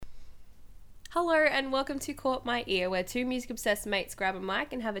Hello and welcome to Caught My Ear, where two music-obsessed mates grab a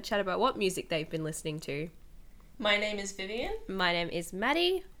mic and have a chat about what music they've been listening to. My name is Vivian. My name is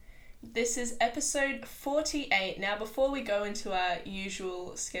Maddie. This is episode 48. Now, before we go into our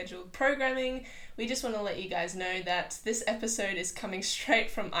usual scheduled programming, we just want to let you guys know that this episode is coming straight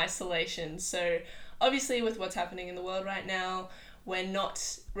from isolation. So, obviously, with what's happening in the world right now, we're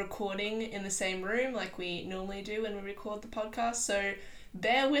not recording in the same room like we normally do when we record the podcast. So,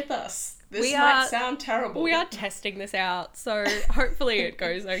 bear with us. This might sound terrible. We are testing this out, so hopefully it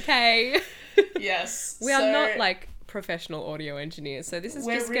goes okay. Yes. We are not like professional audio engineers, so this is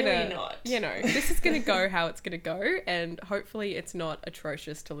just really gonna, not. This is gonna go how it's gonna go, and hopefully it's not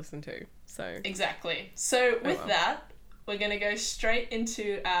atrocious to listen to. So exactly. So with that, we're gonna go straight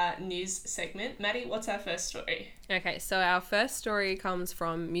into our news segment. Maddie, what's our first story? Okay, so our first story comes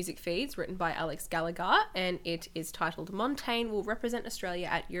from Music Feeds, written by Alex Gallagher, and it is titled "Montaigne will represent Australia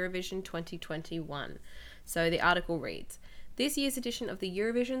at Eurovision 2021." So the article reads: This year's edition of the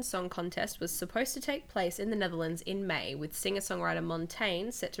Eurovision Song Contest was supposed to take place in the Netherlands in May, with singer-songwriter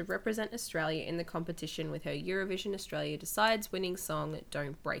Montaigne set to represent Australia in the competition with her Eurovision Australia Decides winning song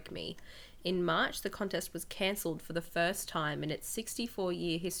Don't Break Me. In March, the contest was cancelled for the first time in its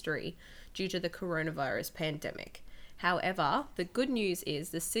 64-year history due to the coronavirus pandemic. However, the good news is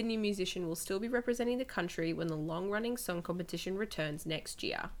the Sydney musician will still be representing the country when the long-running song competition returns next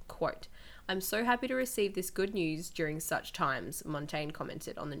year. Quote, "I'm so happy to receive this good news during such times," Montaigne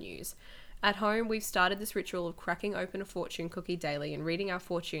commented on the news. "At home, we've started this ritual of cracking open a fortune cookie daily and reading our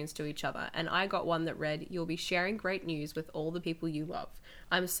fortunes to each other, and I got one that read, 'You'll be sharing great news with all the people you love.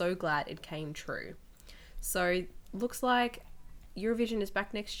 I'm so glad it came true.'" So, looks like Eurovision is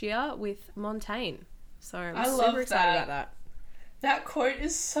back next year with Montaigne. So I'm super excited about that. That quote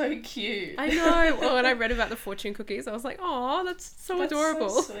is so cute. I know. Well, when I read about the fortune cookies, I was like, "Oh, that's so adorable."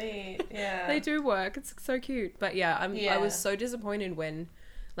 So sweet. Yeah. They do work. It's so cute. But yeah, I was so disappointed when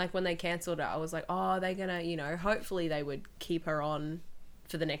they cancelled it. I was like, "Oh, they're gonna, hopefully they would keep her on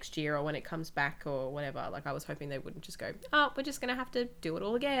for the next year or when it comes back or whatever." Like, I was hoping they wouldn't just go, "Oh, we're just gonna have to do it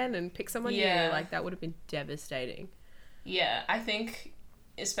all again and pick someone new." Like, that would have been devastating. Yeah, I think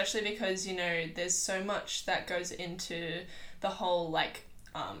especially because, there's so much that goes into the whole,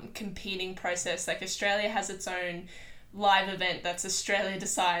 competing process. Like, Australia has its own live event that's Australia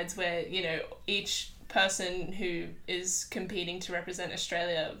Decides, where, each person who is competing to represent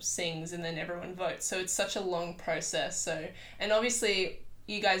Australia sings and then everyone votes. So it's such a long process. So, and obviously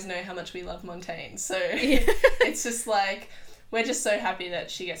you guys know how much we love Montaigne. So it's just like, we're just so happy that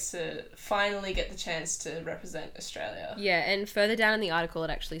she gets to finally get the chance to represent Australia. Yeah, and further down in the article, it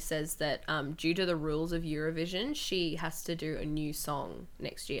actually says that due to the rules of Eurovision, she has to do a new song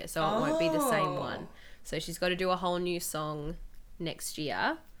next year. So it won't be the same one. So she's got to do a whole new song next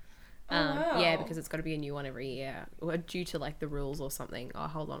year. Wow. Yeah, because it's got to be a new one every year, or due to the rules or something. Oh,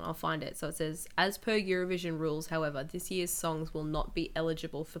 hold on, I'll find it. So it says, as per Eurovision rules, however, this year's songs will not be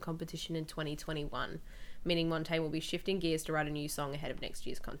eligible for competition in 2021. Meaning Montaigne will be shifting gears to write a new song ahead of next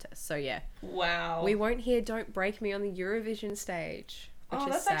year's contest. So yeah. Wow. We won't hear Don't Break Me on the Eurovision stage, which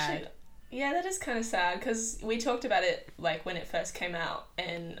is sad. Actually, yeah, that is kind of sad, because we talked about it when it first came out,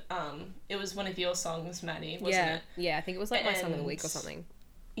 and it was one of your songs, Maddie, wasn't it? Yeah, I think it was my song of the week or something.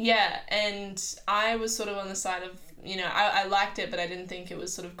 Yeah, and I was sort of on the side of, I liked it, but I didn't think it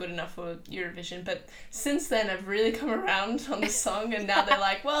was sort of good enough for Eurovision. But since then, I've really come around on the song, and now they're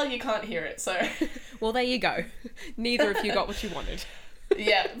like, well, you can't hear it, so... Well, there you go. Neither of you got what you wanted.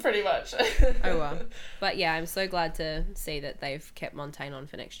 Yeah, pretty much. Oh, well. But yeah, I'm so glad to see that they've kept Montaigne on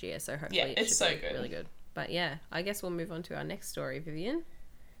for next year, so hopefully it should be really good. But yeah, I guess we'll move on to our next story, Vivian.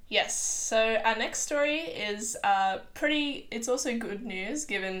 Yes, so our next story is it's also good news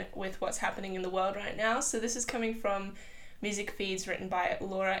given with what's happening in the world right now. So this is coming from Music Feeds, written by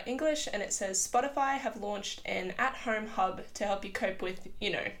Laura English, and it says, Spotify have launched an at-home hub to help you cope with,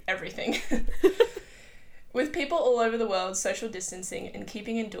 everything. With people all over the world social distancing and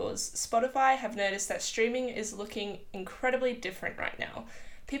keeping indoors, Spotify have noticed that streaming is looking incredibly different right now.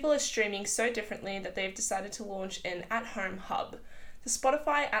 People are streaming so differently that they've decided to launch an at-home hub. The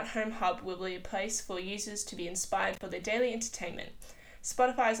Spotify at-home hub will be a place for users to be inspired for their daily entertainment.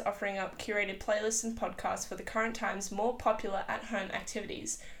 Spotify is offering up curated playlists and podcasts for the current time's more popular at-home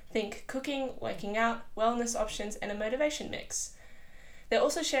activities. Think cooking, working out, wellness options, and a motivation mix. They're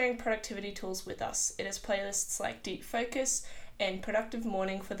also sharing productivity tools with us. It has playlists like Deep Focus and Productive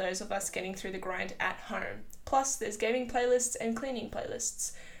Morning for those of us getting through the grind at home. Plus, there's gaming playlists and cleaning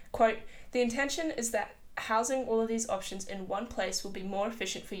playlists. Quote, "The intention is that housing all of these options in one place will be more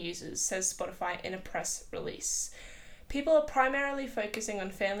efficient for users," says Spotify in a press release. People are primarily focusing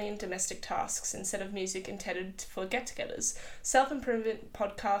on family and domestic tasks instead of music intended for get-togethers. Self-improvement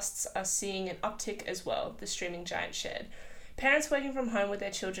podcasts are seeing an uptick as well, the streaming giant shared. Parents working from home with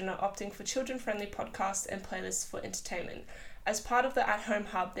their children are opting for children-friendly podcasts and playlists for entertainment. As part of the At-Home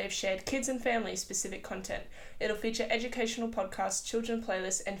Hub, they've shared kids and family-specific content. It'll feature educational podcasts, children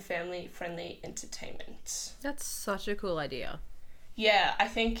playlists, and family-friendly entertainment. That's such a cool idea. Yeah, I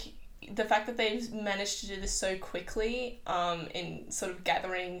think the fact that they've managed to do this so quickly, in sort of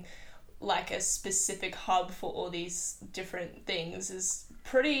gathering like a specific hub for all these different things is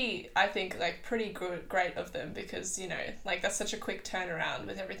pretty, I think, like pretty great of them, because, you know, like that's such a quick turnaround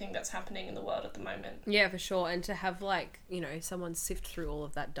with everything that's happening in the world at the moment. Yeah, for sure. And to have like, you know, someone sift through all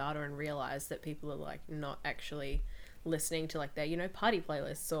of that data and realize that people are like not actually listening to like their, you know, party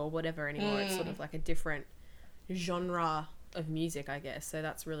playlists or whatever anymore. It's sort of like a different genre of music, I guess. So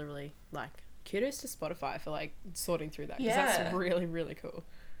that's really, really like kudos to Spotify for like sorting through that, because that's really, really cool.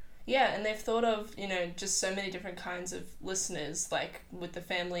 Yeah, and they've thought of, you know, just so many different kinds of listeners, like with the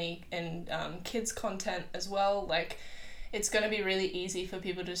family and kids content as well. Like, it's going to be really easy for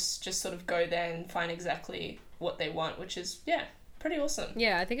people to just sort of go there and find exactly what they want, which is, yeah, pretty awesome.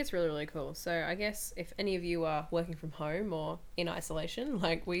 Yeah, I think it's really, really cool. So I guess if any of you are working from home or in isolation,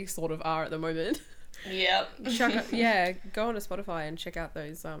 like we sort of are at the moment, yep. Go on to Spotify and check out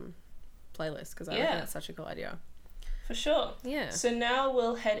those playlists, because I think that's such a cool idea. For sure. Yeah. So now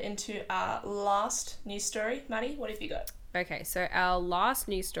we'll head into our last news story. Maddie, what have you got? Okay, so our last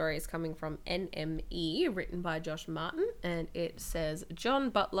news story is coming from NME, written by Josh Martin, and it says, John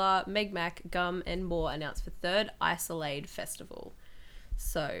Butler, Meg Mac, Gum and more announced for third Isolade Festival.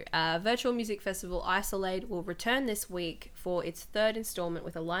 So, virtual music festival Isolade will return this week for its third installment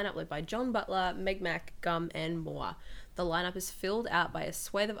with a lineup led by John Butler, Meg Mac, Gum and more. The lineup is filled out by a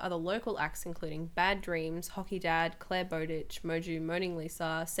swathe of other local acts, including Bad Dreams, Hockey Dad, Claire Bowditch, Moju, Moaning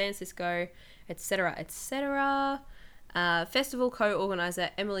Lisa, San Cisco, etc., etc. Festival co-organizer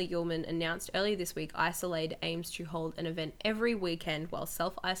Emily Gilman announced earlier this week Isolade aims to hold an event every weekend while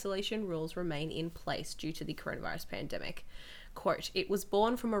self-isolation rules remain in place due to the coronavirus pandemic. Quote, "It was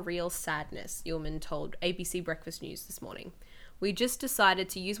born from a real sadness," Gilman told ABC Breakfast News this morning. "We just decided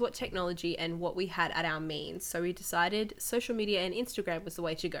to use what technology and what we had at our means, so we decided social media and Instagram was the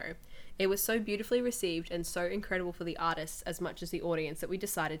way to go. It was so beautifully received and so incredible for the artists as much as the audience that we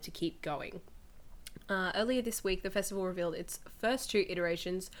decided to keep going." Earlier this week, the festival revealed its first two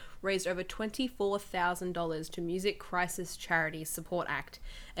iterations raised over $24,000 to Music Crisis Charities Support Act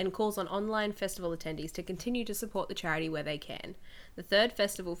and calls on online festival attendees to continue to support the charity where they can. The third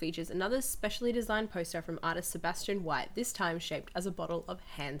festival features another specially designed poster from artist Sebastian White, this time shaped as a bottle of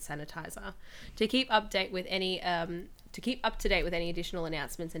hand sanitizer. To keep up to date with any additional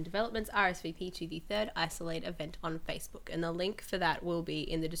announcements and developments, RSVP to the third Isolate event on Facebook, and the link for that will be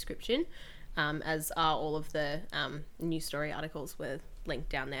in the description. As are all of the news story articles with linked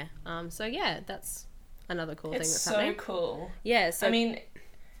down there. So yeah, that's another cool thing that's happening. It's so cool. Yeah, so I mean,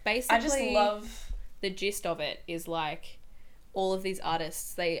 basically, I just love the gist of it is like all of these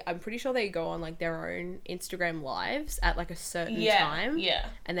artists, I'm pretty sure they go on like their own Instagram lives at like a certain time. Yeah.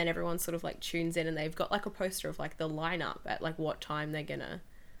 And then everyone sort of like tunes in, and they've got like a poster of like the lineup at like what time they're gonna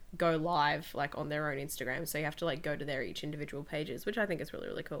go live like on their own Instagram. So you have to like go to their each individual pages, which I think is really,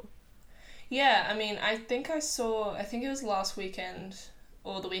 really cool. Yeah, I mean, I think it was last weekend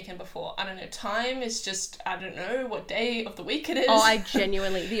or the weekend before. I don't know. Time is just, I don't know what day of the week it is. Oh, I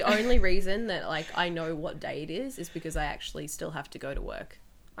genuinely, the only reason that like I know what day it is because I actually still have to go to work.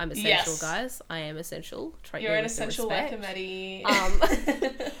 I'm essential, guys. I am essential. You're an essential worker, Maddie.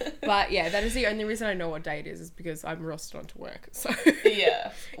 But yeah, that is the only reason I know what day it is because I'm rostered onto work. So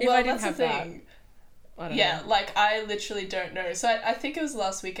yeah. If I didn't have that, I don't know. Like I literally don't know. So I think it was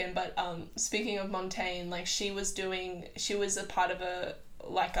last weekend, but speaking of Montaigne, like she was a part of a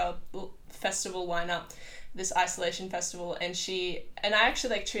festival lineup, this isolation festival, and I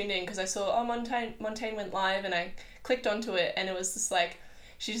actually like tuned in because I saw Montaigne went live, and I clicked onto it, and it was just like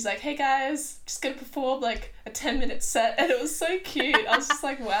she's like, "Hey guys, just gonna perform like a 10-minute set," and it was so cute. I was just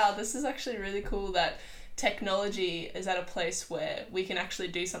like, wow, this is actually really cool that technology is at a place where we can actually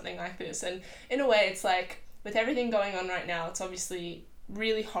do something like this. And in a way, it's like with everything going on right now, it's obviously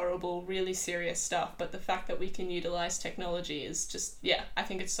really horrible, really serious stuff, but the fact that we can utilize technology is just, yeah, I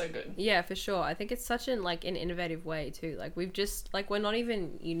think it's so good. Yeah, for sure. I think it's such an innovative way too. Like we've just we're not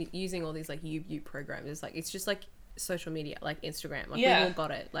even using all these like YouTube programs. It's just like social media, like Instagram. Like we've all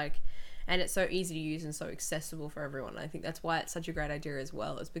got it. And it's so easy to use and so accessible for everyone. I think that's why it's such a great idea as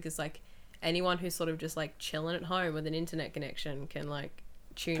well, is because like anyone who's sort of just like chilling at home with an internet connection can like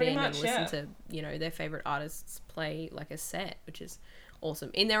tune Pretty in much, and listen yeah. to, you know, their favorite artists play like a set, which is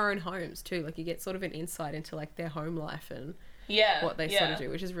awesome, in their own homes too. Like, you get sort of an insight into like their home life and Yeah. what they yeah. sort of do,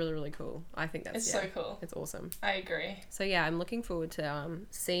 which is really, really cool. I think that's It's so cool. it's awesome. I agree. So yeah, I'm looking forward to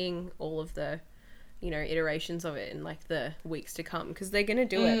seeing all of the, you know, iterations of it in like the weeks to come, because they're gonna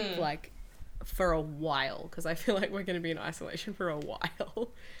do it like for a while, because I feel like we're gonna be in isolation for a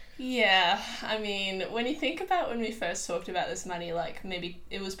while. Yeah, I mean, when you think about when we first talked about this money, like maybe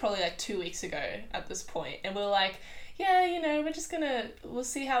it was probably like 2 weeks ago at this point, and we were like, yeah, you know, we'll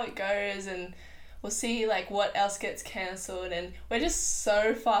see how it goes, and we'll see like what else gets cancelled, and we're just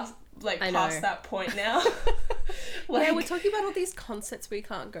so fast like past that point now. Like, yeah, we're talking about all these concerts we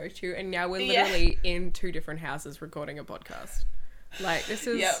can't go to, and now we're literally in 2 different houses recording a podcast. Like, this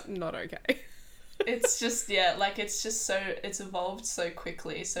is not okay. It's just, like, it's just so, it's evolved so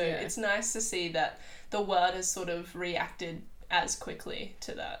quickly. So it's nice to see that the world has sort of reacted as quickly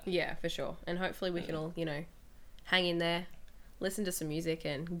to that. Yeah, for sure. And hopefully we can all, you know, hang in there, listen to some music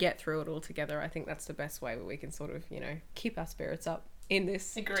and get through it all together. I think that's the best way where we can sort of, you know, keep our spirits up in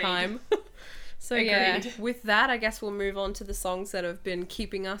this time. So yeah, with that, I guess we'll move on to the songs that have been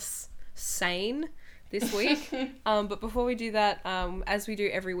keeping us sane this week. But before we do that, as we do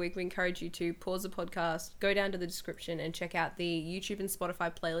every week, we encourage you to pause the podcast, go down to the description and check out the YouTube and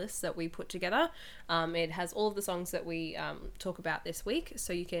Spotify playlists that we put together. It has all of the songs that we talk about this week,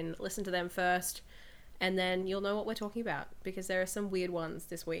 so you can listen to them first, and then you'll know what we're talking about, because there are some weird ones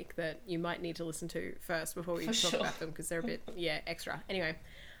this week that you might need to listen to first before we talk about them, because they're a bit, extra. Anyway,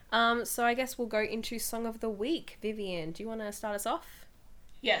 so I guess we'll go into Song of the Week. Vivian, do you want to start us off?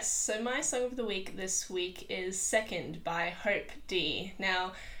 Yes, so my song of the week this week is Second by Hope D.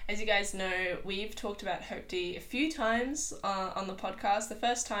 Now, as you guys know, we've talked about Hope D a few times on the podcast. The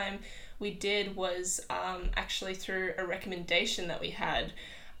first time we did was actually through a recommendation that we had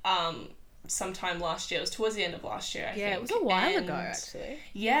sometime last year. It was towards the end of last year, I think. Yeah, it was a while ago, actually.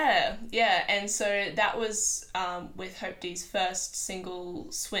 Yeah, and so that was with Hope D's first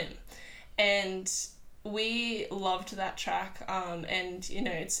single, Swim. And we loved that track, and you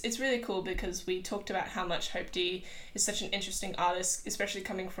know, it's really cool because we talked about how much Hope D is such an interesting artist, especially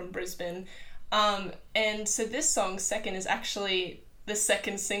coming from Brisbane, and so this song, Second, is actually the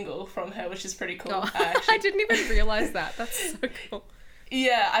second single from her, which is pretty cool. I didn't even realise that. That's so cool.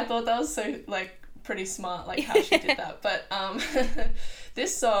 Yeah, I thought that was so, like, pretty smart, like, how she did that. But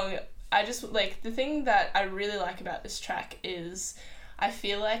this song, I just, like, the thing that I really like about this track is I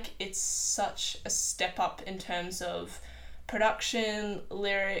feel like it's such a step up in terms of production,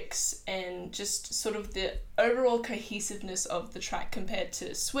 lyrics, and just sort of the overall cohesiveness of the track compared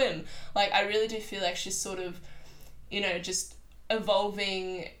to Swim. Like, I really do feel like she's sort of, you know, just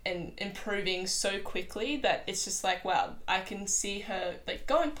evolving and improving so quickly that it's just like, wow, I can see her like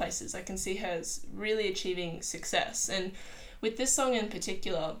going places. I can see her really achieving success. And with this song in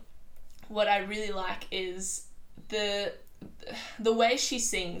particular, what I really like is the way she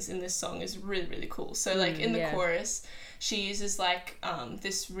sings in this song is really, really cool. So like in the chorus, she uses like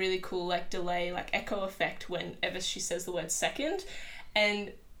this really cool like delay, like echo effect whenever she says the word second.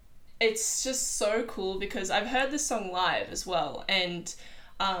 And it's just so cool because I've heard this song live as well, and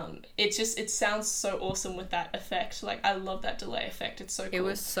it sounds so awesome with that effect. Like, I love that delay effect. It's so cool. It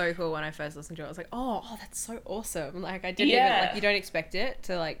was so cool when I first listened to it. I was like, oh, that's so awesome. Like, I didn't even, like, you don't expect it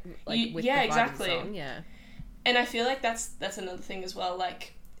to, like with the vibe exactly. of the song. Yeah. And I feel like that's another thing as well.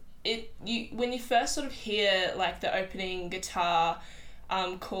 Like, when you first sort of hear, like, the opening guitar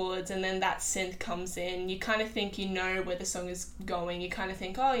chords, and then that synth comes in, you kind of think you know where the song is going. You kind of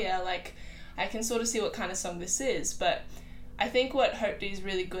think, oh yeah, like, I can sort of see what kind of song this is. But I think what Hope D is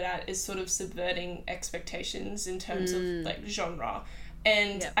really good at is sort of subverting expectations in terms of like genre.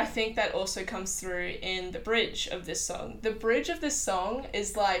 And I think that also comes through in the bridge of this song. The bridge of this song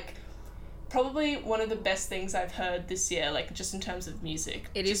is like probably one of the best things I've heard this year, like just in terms of music.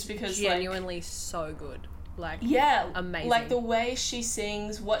 It just is because genuinely so good. Like, amazing. Like the way she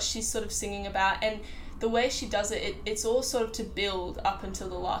sings, what she's sort of singing about, and the way she does it, it's all sort of to build up until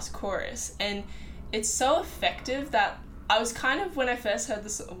the last chorus. And it's so effective that I was kind of, when I first heard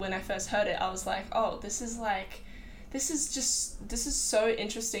it, I was like, oh, this is so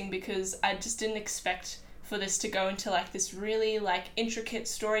interesting, because I just didn't expect for this to go into like this really like intricate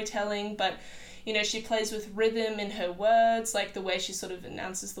storytelling. But you know, she plays with rhythm in her words, like the way she sort of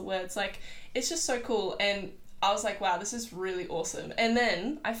announces the words, like it's just so cool. And I was like, wow, this is really awesome. And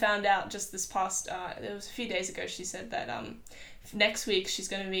then I found out just this past, it was a few days ago, she said that next week she's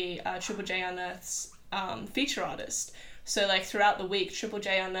going to be Triple J Unearth's feature artist. So like throughout the week, Triple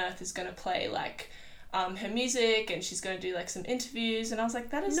J Unearth is going to play like her music, and she's going to do like some interviews, and I was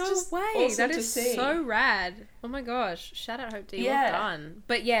like, that is No just way, awesome that to is see. so rad. Oh my gosh, shout out Hope D, Yeah. well done.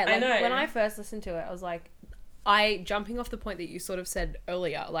 But yeah, I like know. when I first listened to it, I was like, jumping off the point that you sort of said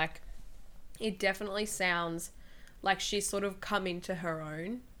earlier, like it definitely sounds like she's sort of come into her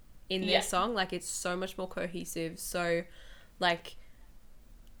own in Yeah. this song. Like it's so much more cohesive, so like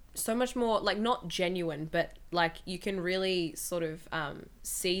so much more like not genuine, but like you can really sort of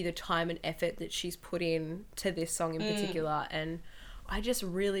see the time and effort that she's put in to this song in particular. And I just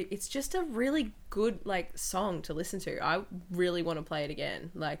really, it's just a really good like song to listen to. I really want to play it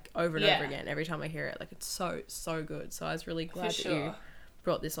again, like over and over again every time I hear it. Like it's so good. So I was really glad that you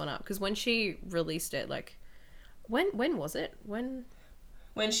brought this one up, because when she released it, like when was it? When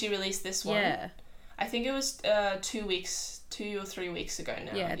she released this one, yeah. I think it was 2 or 3 weeks ago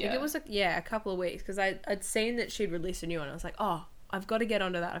now. Yeah, I think it was a couple of weeks, because I'd seen that she'd released a new one. I was like, oh, I've got to get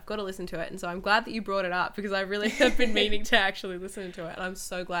onto that. I've got to listen to it. And so I'm glad that you brought it up, because I really have been meaning to actually listen to it. And I'm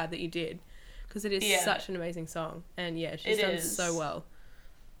so glad that you did, because it is such an amazing song. And yeah, she's done so well.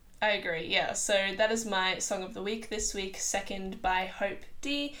 I agree, yeah. So that is my song of the week this week, Second by Hope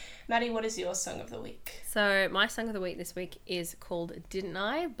D. Maddie, what is your song of the week? So my song of the week this week is called Didn't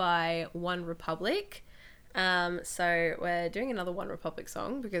I by One Republic. So we're doing another One Republic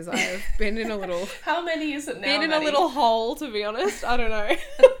song, because I've been in a little... How many is it now, Been in Maddie? a little hole, to be honest. I don't know.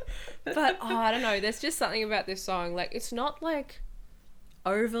 But, I don't know. There's just something about this song. Like, it's not, like,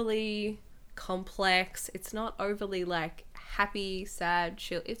 overly complex. It's not overly, like, happy, sad,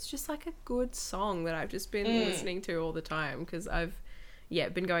 chill. It's just, like, a good song that I've just been listening to all the time, because I've,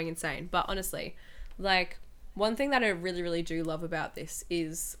 been going insane. But honestly, like... One thing that I really, really do love about this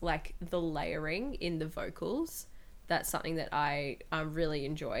is, like, the layering in the vocals. That's something that I really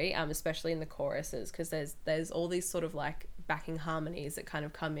enjoy, especially in the choruses, because there's all these sort of, like, backing harmonies that kind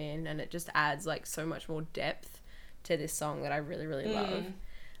of come in, and it just adds, like, so much more depth to this song that I really, really love.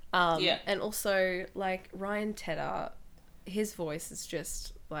 And also, like, Ryan Tedder, his voice is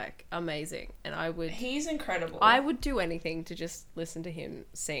just, like, amazing. And He's incredible. I would do anything to just listen to him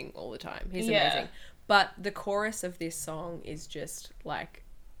sing all the time. He's amazing. But the chorus of this song is just, like,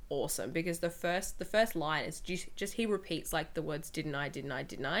 awesome, because the first line is just he repeats, like, the words didn't I,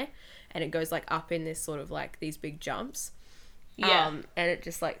 and it goes, like, up in this sort of, like, these big jumps. And it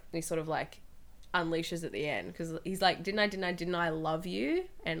just, like, he sort of, like, unleashes at the end, because he's like, didn't I love you,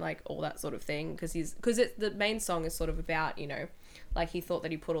 and, like, all that sort of thing, because the main song is sort of about, you know, like, he thought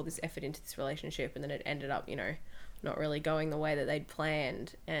that he put all this effort into this relationship, and then it ended up, you know, not really going the way that they'd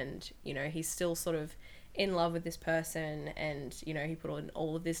planned, and, you know, he's still sort of in love with this person, and, you know, he put in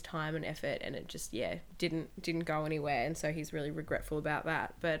all of this time and effort, and it just didn't go anywhere, and so he's really regretful about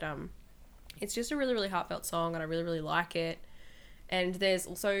that. But it's just a really, really heartfelt song, and I really, really like it. And there's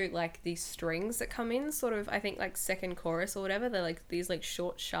also, like, these strings that come in sort of, I think, like, second chorus or whatever. They're, like, these, like,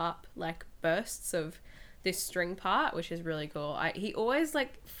 short, sharp, like, bursts of this string part, which is really cool. He always,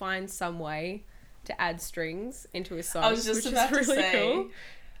 like, finds some way to add strings into his songs, I was just about to say, cool.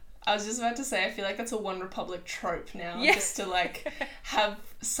 I feel like that's a One Republic trope now, Yeah. just to, like, have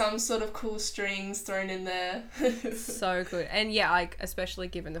some sort of cool strings thrown in there. So good. And yeah, like, especially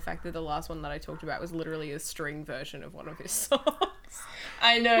given the fact that the last one that I talked about was literally a string version of one of his songs.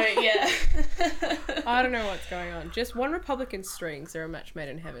 I know, yeah. I don't know what's going on. Just One Republic and strings are a match made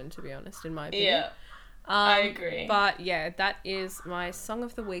in heaven, to be honest, in my opinion. Yeah. I agree. But yeah, that is my song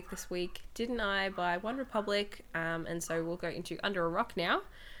of the week this week, Didn't I by One Republic. And so we'll go into Under a Rock now.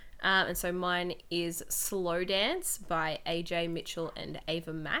 And so mine is Slow Dance by AJ Mitchell and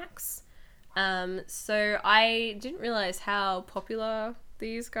Ava Max. So I didn't realize how popular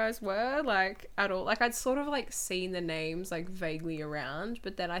these guys were, like, at all. Like, I'd sort of, like, seen the names, like, vaguely around,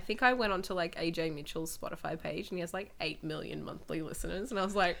 but then I think I went onto, like, AJ Mitchell's Spotify page, and he has, like, 8 million monthly listeners, and I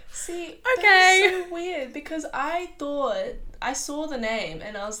was like, see, okay. That's so weird, because I thought, I saw the name,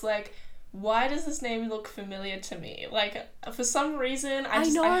 and I was like, why does this name look familiar to me? Like, for some reason, I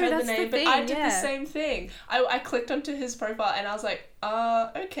heard the name, but I did the same thing. I clicked onto his profile, and I was like,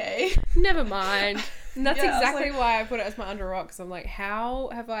 okay. Never mind. And that's Yeah, exactly why I put it as my Under a Rock, because I'm like, how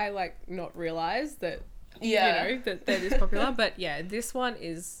have I, like, not realised that, Yeah. you know, that they're this popular? But yeah, this one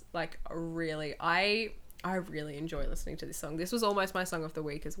is, like, really, I really enjoy listening to this song. This was almost my song of the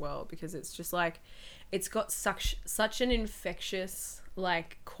week as well, because it's just, like, it's got such an infectious,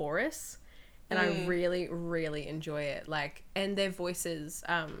 like, chorus, and I really, really enjoy it. Like, and their voices,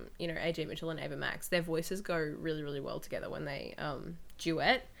 you know, AJ Mitchell and Ava Max, their voices go really, really well together when they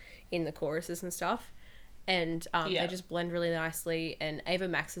duet in the choruses and stuff. And they just blend really nicely, and Ava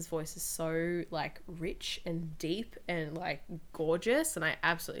Max's voice is so, like, rich and deep and, like, gorgeous, and I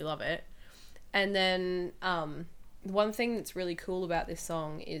absolutely love it. And then one thing that's really cool about this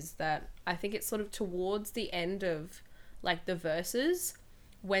song is that I think it's sort of towards the end of like the verses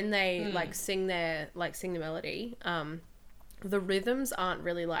when they like sing the melody. The rhythms aren't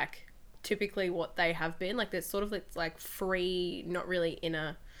really like typically what they have been. Like there's sort of it's like free, not really in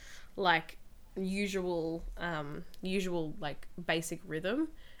a like usual like basic rhythm,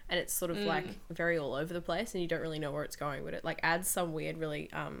 and it's sort of like very all over the place and you don't really know where it's going, but it like adds some weird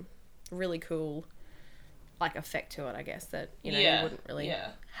really cool like effect to it, I guess, that you wouldn't really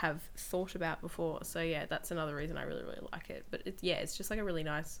have thought about before. So yeah, that's another reason I really like it. But it's just like a really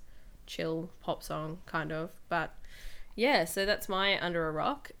nice chill pop song kind of. But yeah, so that's my Under a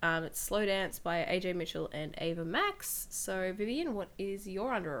Rock. It's Slow Dance by AJ Mitchell and Ava Max. So Vivian, what is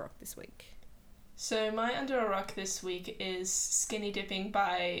your Under a Rock this week? So my Under a Rock this week is Skinny Dipping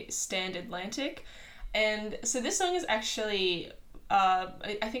by Stand Atlantic. And so this song is actually,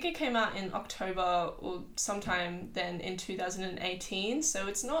 I think it came out in October or sometime then in 2018, so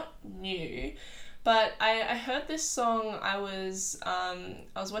it's not new. But I heard this song, I was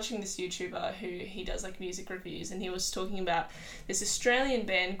watching this YouTuber who he does like music reviews, and he was talking about this Australian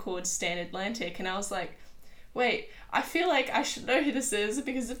band called Stand Atlantic, and I was like, wait, I feel like I should know who this is,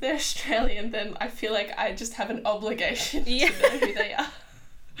 because if they're Australian, then I feel like I just have an obligation to know who they are.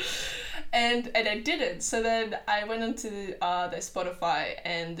 And I didn't. So then I went onto their Spotify,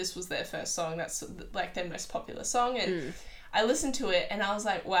 and this was their first song. That's like their most popular song. And I listened to it and I was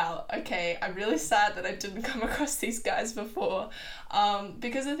like, wow, okay, I'm really sad that I didn't come across these guys before.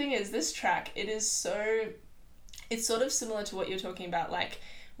 Because the thing is, this track, it's sort of similar to what you're talking about, like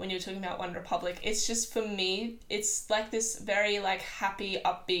when you're talking about One Republic. It's just, for me, it's like this very like happy,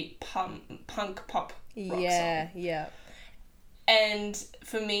 upbeat punk pop rock song. Yeah. And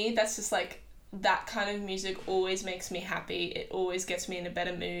for me, that's just like, that kind of music always makes me happy. It always gets me in a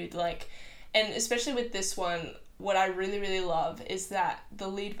better mood. Like, and especially with this one, what I really, really love is that the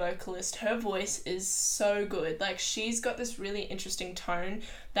lead vocalist, her voice is so good. Like, she's got this really interesting tone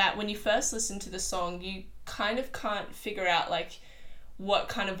that when you first listen to the song, you kind of can't figure out like what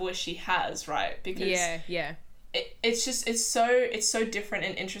kind of voice she has, right? Because it's so different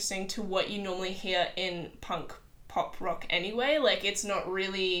and interesting to what you normally hear in punk pop rock anyway. Like, it's not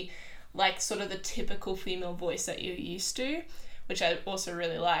really like sort of the typical female voice that you're used to, which I also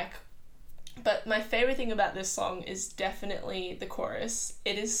really like. But my favorite thing about this song is definitely the chorus.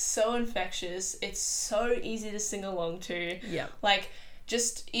 It is so infectious. It's so easy to sing along to. Yeah. Like,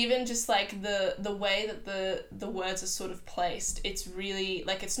 just like the way that the words are sort of placed, it's really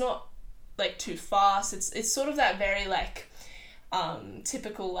like, it's not like too fast. It's sort of that very like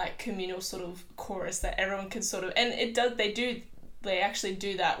typical like communal sort of chorus that everyone can sort of, and they actually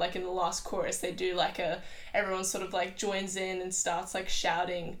do that, like in the last chorus they do like everyone sort of like joins in and starts like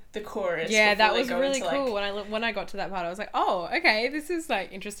shouting the chorus. Yeah, that was really cool. Like, when I got to that part, I was like, oh, okay, this is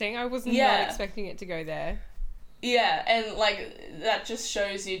like interesting. I was not expecting it to go there. Yeah, and like that just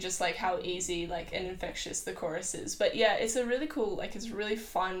shows you just like how easy like and infectious the chorus is. But yeah, it's a really cool, like it's a really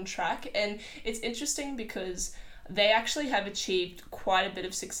fun track, and it's interesting because they actually have achieved quite a bit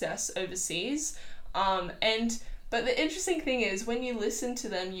of success overseas. But the interesting thing is, when you listen to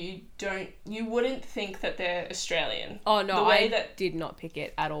them, you wouldn't think that they're Australian. Oh no, did not pick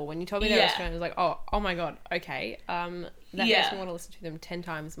it at all. When you told me they're Australian, I was like, oh my god, okay. That makes me want to listen to them 10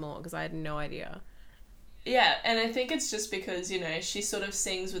 times more, because I had no idea. Yeah, and I think it's just because, you know, she sort of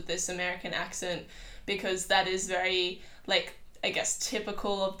sings with this American accent, because that is very, like, I guess,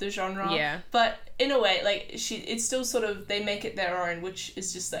 typical of the genre. Yeah. But in a way, like, it's still sort of, they make it their own, which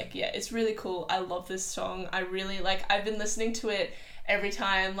is just like, yeah, it's really cool. I love this song. I really, like, I've been listening to it every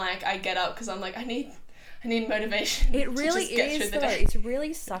time, like, I get up, because I'm like, I need motivation. It really is, though. It's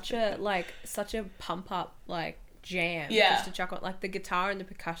really such a pump up, like, jam. Yeah. Just to chuck on, like, the guitar and the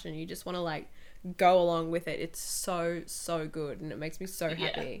percussion, you just want to, like, go along with it. It's so good, and it makes me so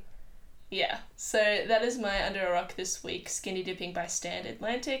happy. Yeah, so that is my Under a Rock this week, Skinny Dipping by Stand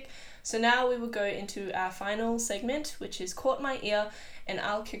Atlantic. So now we will go into our final segment, which is Caught My Ear, and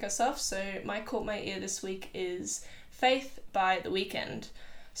I'll kick us off. So my Caught My Ear this week is Faith by The Weeknd.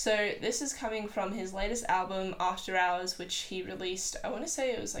 So this is coming from his latest album, After Hours, which he released, I want to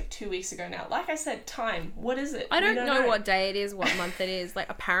say it was like 2 weeks ago now. Like I said, time. What is it? I don't know what day it is, what month it is. Like,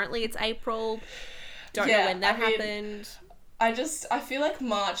 apparently it's April. Don't know when that happened. I feel like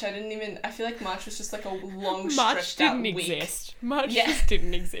March, I feel like March was just like a long stretched out week. March just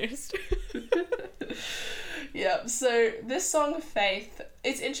didn't exist. Yeah, so this song, Faith,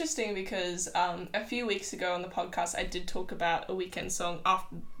 it's interesting because a few weeks ago on the podcast, I did talk about a Weeknd song,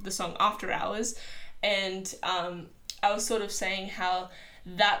 the song After Hours, and I was sort of saying how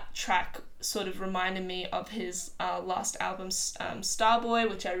that track sort of reminded me of his last album, Starboy,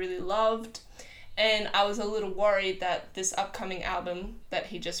 which I really loved. And I was a little worried that this upcoming album that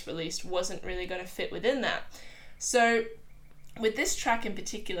he just released wasn't really going to fit within that. So with this track in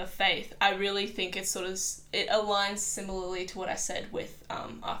particular, Faith, I really think it aligns similarly to what I said with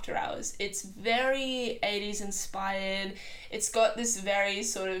After Hours. It's very 80s inspired. It's got this very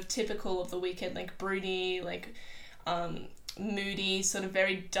sort of typical of The Weeknd, like broody, like moody, sort of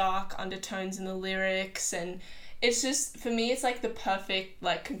very dark undertones in the lyrics, and it's just, for me, it's like the perfect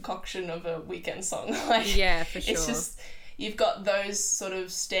like concoction of a Weeknd song. Like, yeah, for sure. It's just, you've got those sort of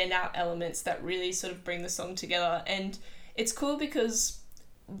standout elements that really sort of bring the song together. And it's cool because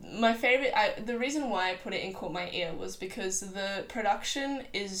my favorite, the reason why I put it in Caught My Ear was because the production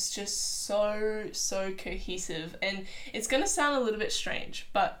is just so cohesive, and it's gonna sound a little bit strange,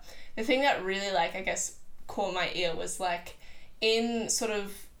 but the thing that really, like, I guess caught my ear was like in sort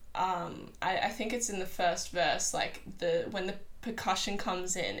of I think it's in the first verse, like when the percussion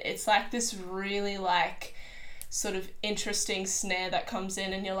comes in, it's like this really like sort of interesting snare that comes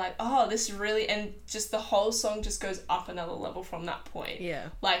in, and you're like, oh, this really, and just the whole song just goes up another level from that point. Yeah.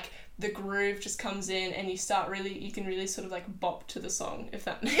 Like the groove just comes in and you can really sort of like bop to the song, if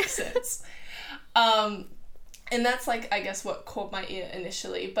that makes sense. And that's like, I guess, what caught my ear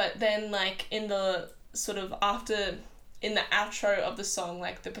initially. But then like in the sort of in the outro of the song,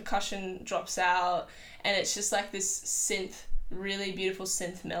 like the percussion drops out and it's just like this really beautiful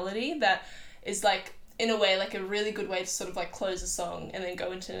synth melody that is like, in a way, like a really good way to sort of like close a song and then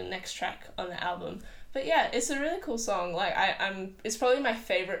go into the next track on the album. But yeah, it's a really cool song. Like it's probably my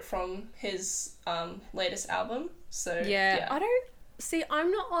favorite from his latest album. So yeah.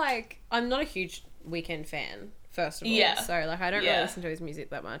 I'm not a huge Weeknd fan, first of all. Yeah. So like I don't really listen to his music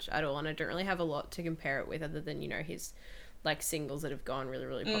that much at all, and I don't really have a lot to compare it with other than, you know, his like singles that have gone really,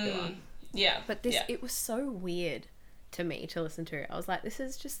 really popular. Yeah. But it was so weird to me to listen to. I was like, this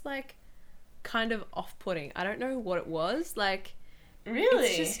is just like kind of off-putting. I don't know what it was. Like, really?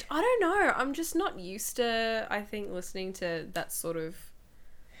 It's just, I don't know. I'm just not used to, I think, listening to that sort of,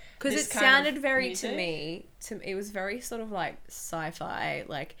 because it sounded very music? It was very sort of like sci-fi.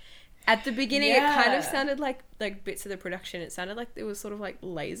 Like at the beginning, it kind of sounded like bits of the production. It sounded like it was sort of like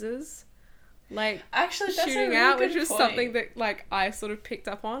lasers, like actually that's shooting a really out, good which was point. Something that like I sort of picked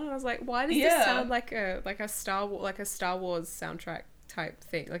up on, and I was like, why does this sound like a Star Wars soundtrack type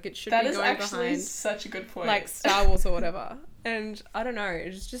thing? Like it should be going behind. That is actually such a good point. Like Star Wars or whatever. And I don't know,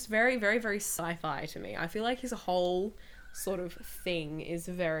 it's just very, very, very sci-fi to me. I feel like his whole sort of thing is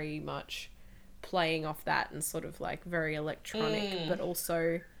very much playing off that and sort of like very electronic, but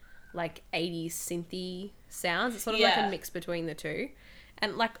also like 80s synthy sounds. It's sort of like a mix between the two.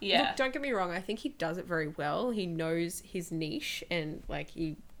 And like, look, don't get me wrong, I think he does it very well. He knows his niche and like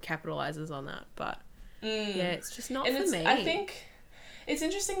he capitalizes on that. But yeah, it's just not for me. I think it's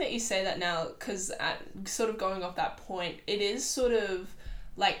interesting that you say that now, because sort of going off that point, it is sort of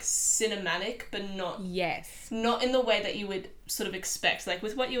like cinematic, but not in the way that you would sort of expect. Like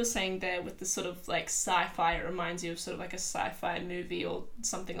with what you were saying there with the sort of like sci-fi, it reminds you of sort of like a sci-fi movie or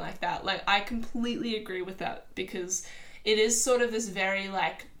something like that. Like I completely agree with that, because it is sort of this very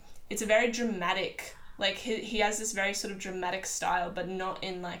like, it's a very dramatic, like he has this very sort of dramatic style, but not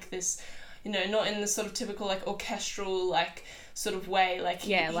in like this, you know, not in the sort of typical like orchestral like sort of way, like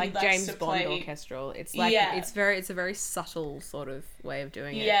he like likes James to Bond play orchestral. It's like it's a very subtle sort of way of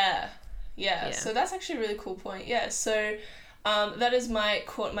doing it. Yeah. So that's actually a really cool point. Yeah. So that is my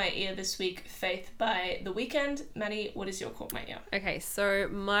Caught My Ear this week, Faith by The Weeknd. Maddie, what is your Caught My Ear? Okay, so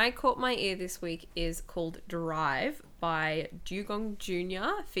my Caught My Ear this week is called Drive by Dugong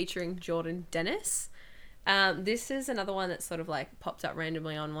Jr. featuring Jordan Dennis. This is another one that sort of like popped up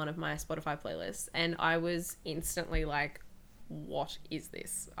randomly on one of my Spotify playlists, and I was instantly like, what is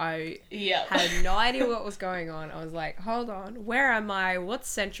this? I had no idea what was going on. I was like, hold on, where am I? What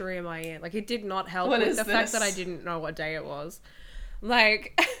century am I in? Like, it did not help with the fact that I didn't know what day it was.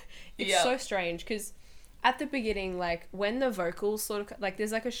 Like, it's so strange, because at the beginning, like, when the vocals sort of, like,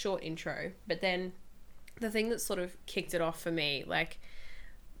 there's like a short intro, but then the thing that sort of kicked it off for me, like,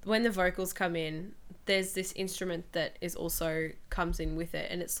 when the vocals come in, there's this instrument that is also comes in with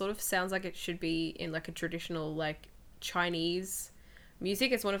it, and it sort of sounds like it should be in like a traditional like Chinese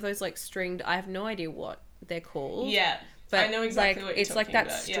music. It's one of those like stringed, I have no idea what they're called. Yeah, but I know exactly like, what you're it's like talking that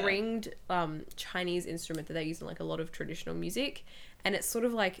about, stringed Chinese instrument that they use in like a lot of traditional music, and it's sort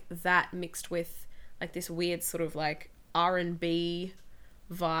of like that mixed with like this weird sort of like R&B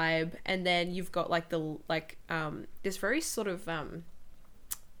vibe, and then you've got like the like this very sort of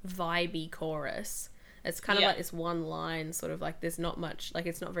vibey chorus It's kind of like this one line, sort of like there's not much, like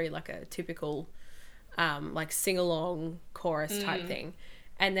it's not very like a typical like sing-along chorus type thing.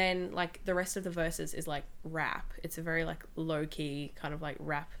 And then like the rest of the verses is like rap. It's a very like low-key kind of like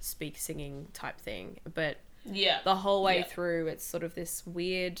rap speak singing type thing. But the whole way through it's sort of this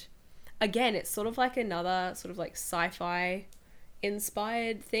weird, again, it's sort of like another sort of like sci-fi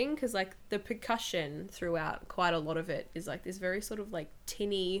inspired thing, because like the percussion throughout quite a lot of it is like this very sort of like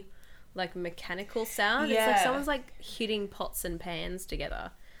tinny, like mechanical sound. It's like someone's like hitting pots and pans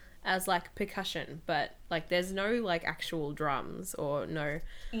together as like percussion, but like there's no like actual drums or there's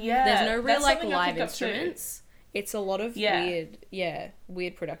no real like live instruments. It's a lot of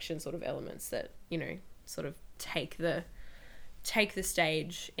weird production sort of elements that, you know, sort of take the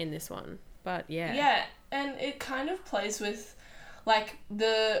stage in this one. But yeah, and it kind of plays with like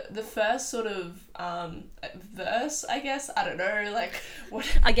the first sort of verse, I guess. I don't know, like what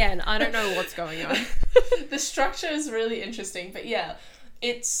again, I don't know what's going on. The structure is really interesting, but yeah,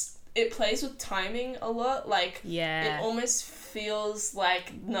 it plays with timing a lot. Like it almost feels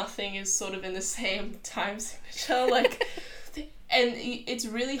like nothing is sort of in the same time signature, like and it's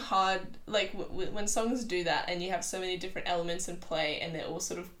really hard, like when songs do that and you have so many different elements in play and they're all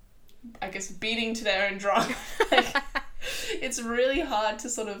sort of, I guess, beating to their own drum. Like, it's really hard to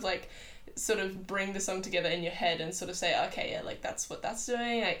sort of bring the song together in your head and sort of say, okay, yeah, like that's what that's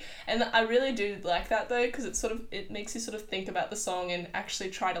doing. Like, and I really do like that though, because it makes you sort of think about the song and actually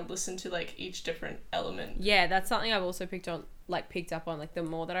try to listen to like each different element. Yeah, that's something I've also picked up on. Like the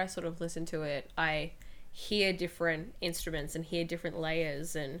more that I sort of listen to it, I hear different instruments and hear different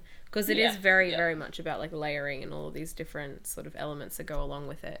layers, and because it is very much about like layering and all of these different sort of elements that go along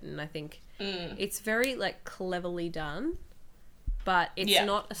with it. And I think it's very like cleverly done, but it's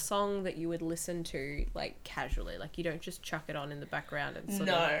not a song that you would listen to like casually. Like you don't just chuck it on in the background and sort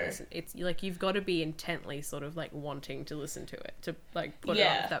of listen. It's like you've got to be intently sort of like wanting to listen to it to like put it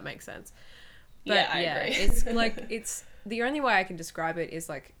on, if that makes sense. But I agree. It's like it's the only way I can describe it is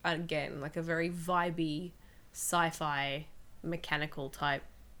like, again, like a very vibey sci-fi mechanical type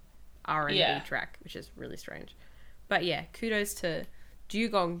R&B track, which is really strange. But yeah, kudos to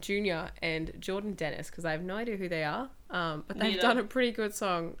Dugong Jr. and Jordan Dennis, because I have no idea who they are, but they've done a pretty good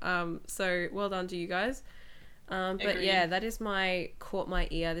song, so well done to you guys. But yeah, that is my Caught My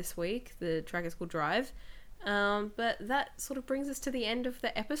Ear this week. The track is called Drive. But that sort of brings us to the end of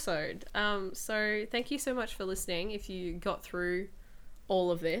the episode. So thank you so much for listening. If you got through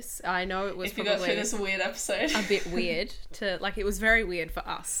all of this, I know it was probably, if you got through this weird episode, a bit weird it was very weird for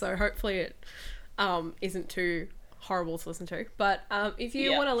us. So hopefully it isn't too horrible to listen to. But if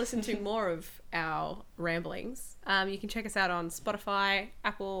you want to listen to more of our ramblings, you can check us out on Spotify,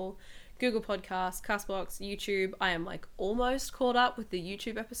 Apple, Google Podcasts, Castbox, YouTube. I am like almost caught up with the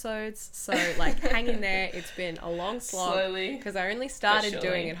YouTube episodes, so like hang in there. It's been a long slog, slowly, because I only started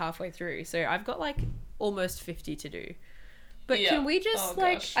doing it halfway through, so I've got like almost 50 to do. But can we just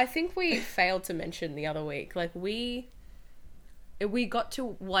I think we failed to mention the other week, like we got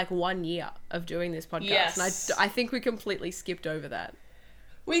to like 1 year of doing this podcast, and I think we completely skipped over that.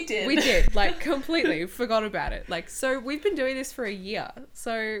 We did, like, completely forgot about it. Like, so we've been doing this for a year.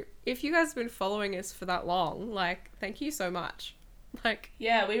 So if you guys have been following us for that long, like, thank you so much. Like,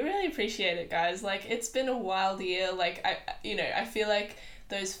 yeah, we really appreciate it, guys. Like, it's been a wild year. Like, I feel like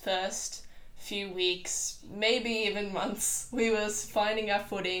those first few weeks, maybe even months, we was finding our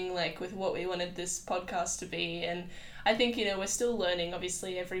footing, like, with what we wanted this podcast to be. And I think, we're still learning,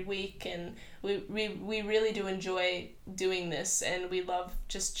 obviously, every week, and we really do enjoy doing this, and we love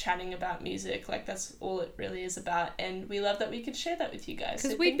just chatting about music. Like, that's all it really is about, and we love that we could share that with you guys.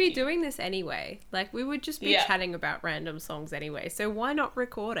 Because we'd be doing this anyway. Like, we would just be chatting about random songs anyway, so why not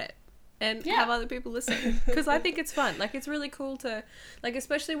record it and have other people listen? Because I think it's fun. Like, it's really cool to, like,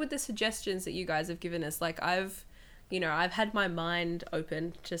 especially with the suggestions that you guys have given us. Like, I've had my mind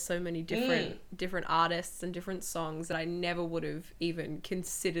open to so many different artists and different songs that I never would have even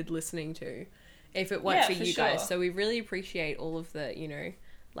considered listening to if it weren't for you guys. So we really appreciate all of the,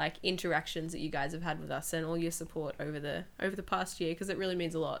 like, interactions that you guys have had with us and all your support over the past year, because it really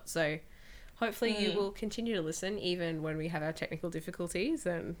means a lot. So hopefully you will continue to listen even when we have our technical difficulties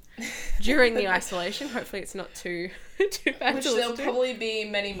and during the isolation. Hopefully it's not too bad. Which there'll probably be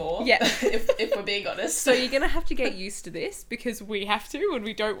many more. Yeah, if we're being honest. So you're gonna have to get used to this, because we have to and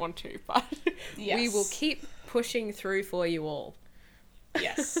we don't want to, but we will keep pushing through for you all.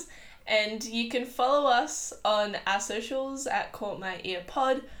 Yes. And you can follow us on our socials at Caught My Ear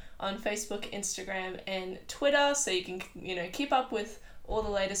Pod on Facebook, Instagram, and Twitter, so you can keep up with all the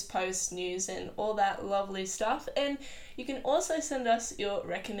latest posts, news, and all that lovely stuff. And you can also send us your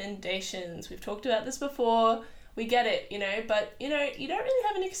recommendations. We've talked about this before. We get it, but, you don't really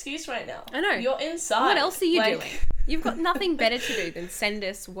have an excuse right now. I know. You're inside. What else are you doing? You've got nothing better to do than send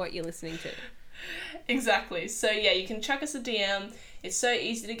us what you're listening to. Exactly. So, yeah, you can chuck us a DM. It's so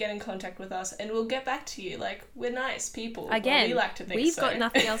easy to get in contact with us, and we'll get back to you. We're nice people. Again, we like to think we've got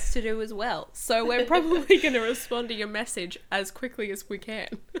nothing else to do as well. So we're probably going to respond to your message as quickly as we can.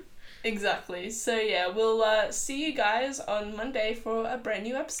 Exactly. So, yeah, we'll see you guys on Monday for a brand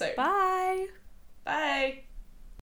new episode. Bye. Bye.